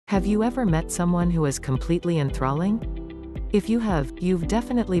Have you ever met someone who is completely enthralling? If you have, you've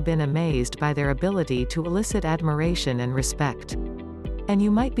definitely been amazed by their ability to elicit admiration and respect. And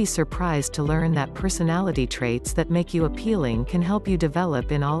you might be surprised to learn that personality traits that make you appealing can help you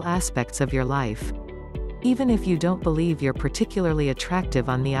develop in all aspects of your life. Even if you don't believe you're particularly attractive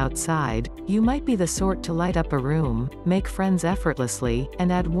on the outside, you might be the sort to light up a room, make friends effortlessly,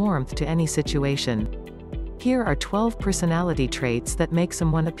 and add warmth to any situation. Here are 12 personality traits that make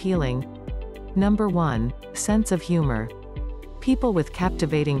someone appealing. Number 1. Sense of humor. People with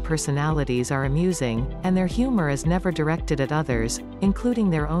captivating personalities are amusing, and their humor is never directed at others, including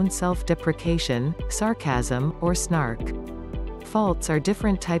their own self-deprecation, sarcasm, or snark. Faults are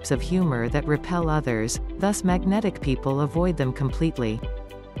different types of humor that repel others, thus magnetic people avoid them completely.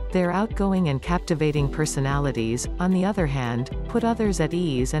 Their outgoing and captivating personalities, on the other hand, put others at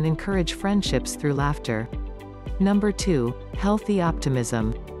ease and encourage friendships through laughter. Number 2. Healthy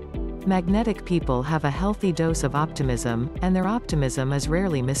optimism. Magnetic people have a healthy dose of optimism, and their optimism is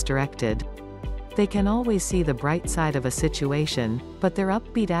rarely misdirected. They can always see the bright side of a situation, but their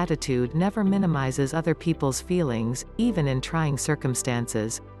upbeat attitude never minimizes other people's feelings, even in trying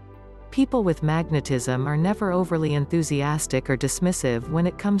circumstances. People with magnetism are never overly enthusiastic or dismissive when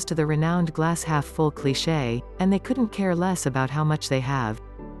it comes to the renowned glass-half-full cliché, and they couldn't care less about how much they have.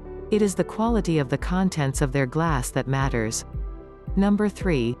 It is the quality of the contents of their glass that matters. Number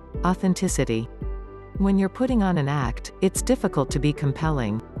 3. Authenticity. When you're putting on an act, it's difficult to be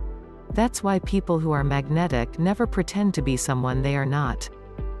compelling. That's why people who are magnetic never pretend to be someone they are not.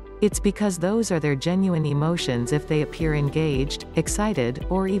 It's because those are their genuine emotions if they appear engaged, excited,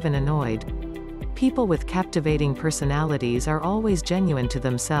 or even annoyed. People with captivating personalities are always genuine to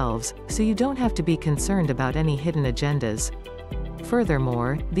themselves, so you don't have to be concerned about any hidden agendas.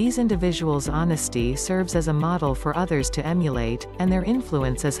 Furthermore, these individuals' honesty serves as a model for others to emulate, and their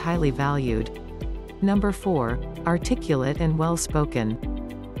influence is highly valued. Number 4. Articulate and well-spoken.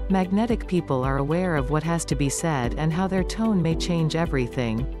 Magnetic people are aware of what has to be said and how their tone may change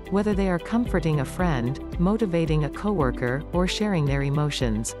everything, whether they are comforting a friend, motivating a coworker, or sharing their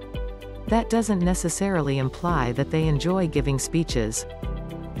emotions. That doesn't necessarily imply that they enjoy giving speeches.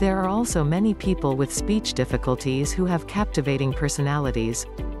 There are also many people with speech difficulties who have captivating personalities.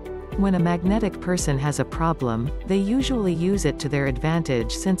 When a magnetic person has a problem, they usually use it to their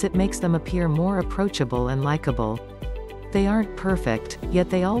advantage since it makes them appear more approachable and likable. They aren't perfect,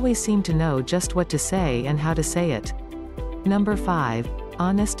 yet they always seem to know just what to say and how to say it. Number 5.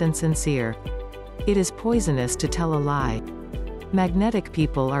 Honest and sincere. It is poisonous to tell a lie. Magnetic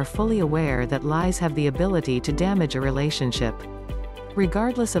people are fully aware that lies have the ability to damage a relationship.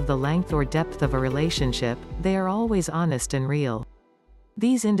 Regardless of the length or depth of a relationship, they are always honest and real.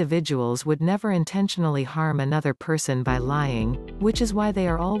 These individuals would never intentionally harm another person by lying, which is why they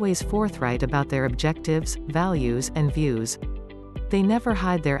are always forthright about their objectives, values, and views. They never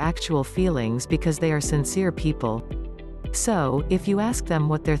hide their actual feelings because they are sincere people. So, if you ask them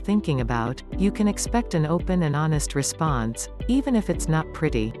what they're thinking about, you can expect an open and honest response, even if it's not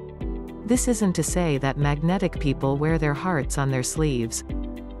pretty. This isn't to say that magnetic people wear their hearts on their sleeves.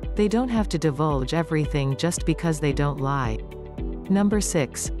 They don't have to divulge everything just because they don't lie. Number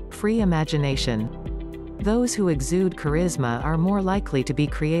 6. Free imagination. Those who exude charisma are more likely to be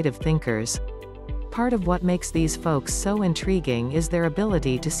creative thinkers. Part of what makes these folks so intriguing is their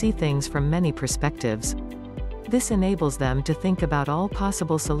ability to see things from many perspectives. This enables them to think about all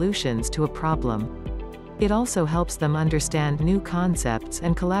possible solutions to a problem. It also helps them understand new concepts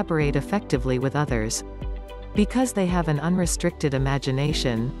and collaborate effectively with others. Because they have an unrestricted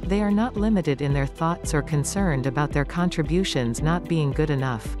imagination, they are not limited in their thoughts or concerned about their contributions not being good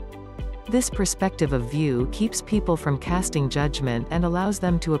enough. This perspective of view keeps people from casting judgment and allows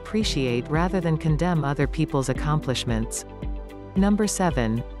them to appreciate rather than condemn other people's accomplishments. Number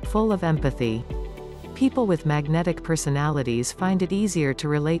 7. Full of empathy. People with magnetic personalities find it easier to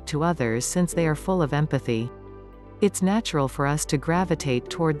relate to others since they are full of empathy. It's natural for us to gravitate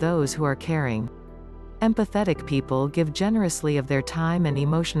toward those who are caring. Empathetic people give generously of their time and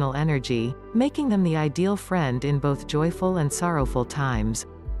emotional energy, making them the ideal friend in both joyful and sorrowful times.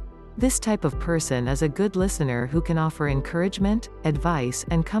 This type of person is a good listener who can offer encouragement, advice,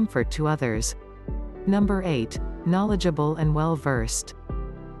 and comfort to others. Number 8. Knowledgeable and well-versed.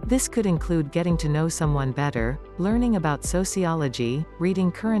 This could include getting to know someone better, learning about sociology,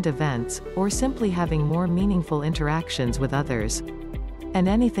 reading current events, or simply having more meaningful interactions with others. And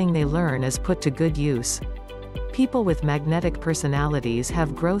anything they learn is put to good use. People with magnetic personalities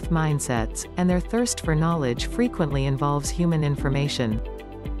have growth mindsets, and their thirst for knowledge frequently involves human information.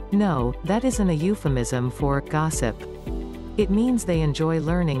 No, that isn't a euphemism for gossip. It means they enjoy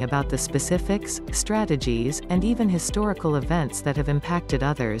learning about the specifics, strategies, and even historical events that have impacted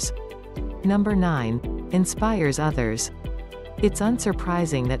others. Number 9. Inspires others. It's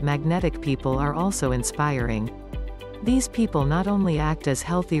unsurprising that magnetic people are also inspiring. These people not only act as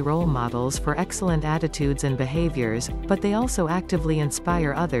healthy role models for excellent attitudes and behaviors, but they also actively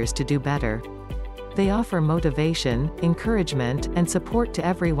inspire others to do better. They offer motivation, encouragement, and support to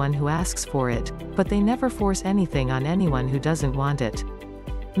everyone who asks for it, but they never force anything on anyone who doesn't want it.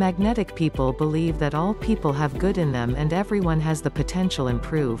 Magnetic people believe that all people have good in them and everyone has the potential to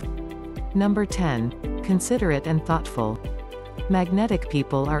improve. Number 10. Considerate and thoughtful. Magnetic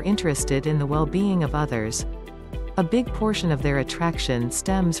people are interested in the well-being of others. A big portion of their attraction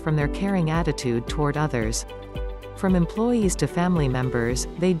stems from their caring attitude toward others. From employees to family members,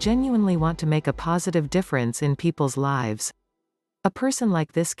 they genuinely want to make a positive difference in people's lives. A person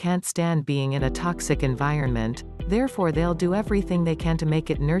like this can't stand being in a toxic environment, therefore they'll do everything they can to make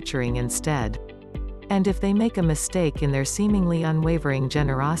it nurturing instead. And if they make a mistake in their seemingly unwavering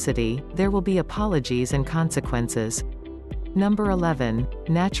generosity, there will be apologies and consequences. Number 11.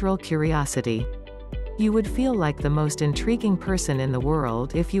 Natural curiosity. You would feel like the most intriguing person in the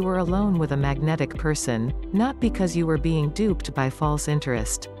world if you were alone with a magnetic person, not because you were being duped by false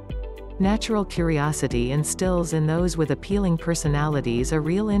interest. Natural curiosity instills in those with appealing personalities a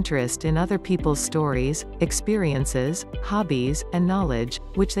real interest in other people's stories, experiences, hobbies, and knowledge,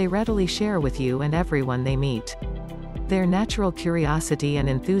 which they readily share with you and everyone they meet. Their natural curiosity and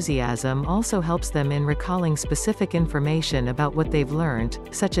enthusiasm also helps them in recalling specific information about what they've learned,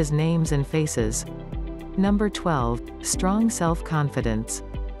 such as names and faces. Number 12. Strong self-confidence.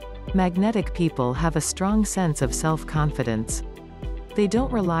 Magnetic people have a strong sense of self-confidence. They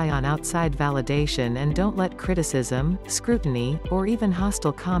don't rely on outside validation and don't let criticism, scrutiny, or even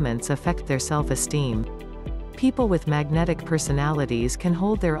hostile comments affect their self-esteem. People with magnetic personalities can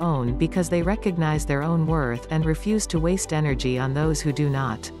hold their own because they recognize their own worth and refuse to waste energy on those who do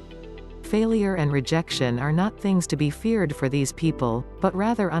not. Failure and rejection are not things to be feared for these people, but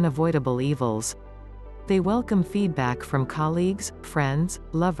rather unavoidable evils. They welcome feedback from colleagues, friends,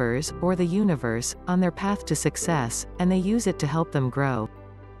 lovers, or the universe, on their path to success, and they use it to help them grow.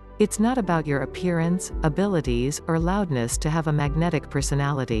 It's not about your appearance, abilities, or loudness to have a magnetic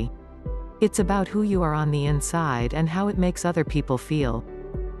personality. It's about who you are on the inside and how it makes other people feel.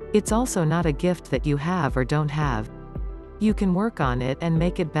 It's also not a gift that you have or don't have. You can work on it and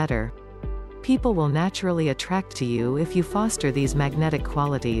make it better. People will naturally attract to you if you foster these magnetic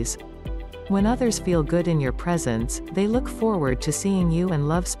qualities. When others feel good in your presence, they look forward to seeing you and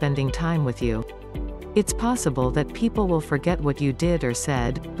love spending time with you. It's possible that people will forget what you did or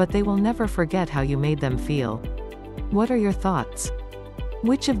said, but they will never forget how you made them feel. What are your thoughts?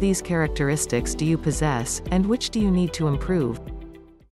 Which of these characteristics do you possess, and which do you need to improve?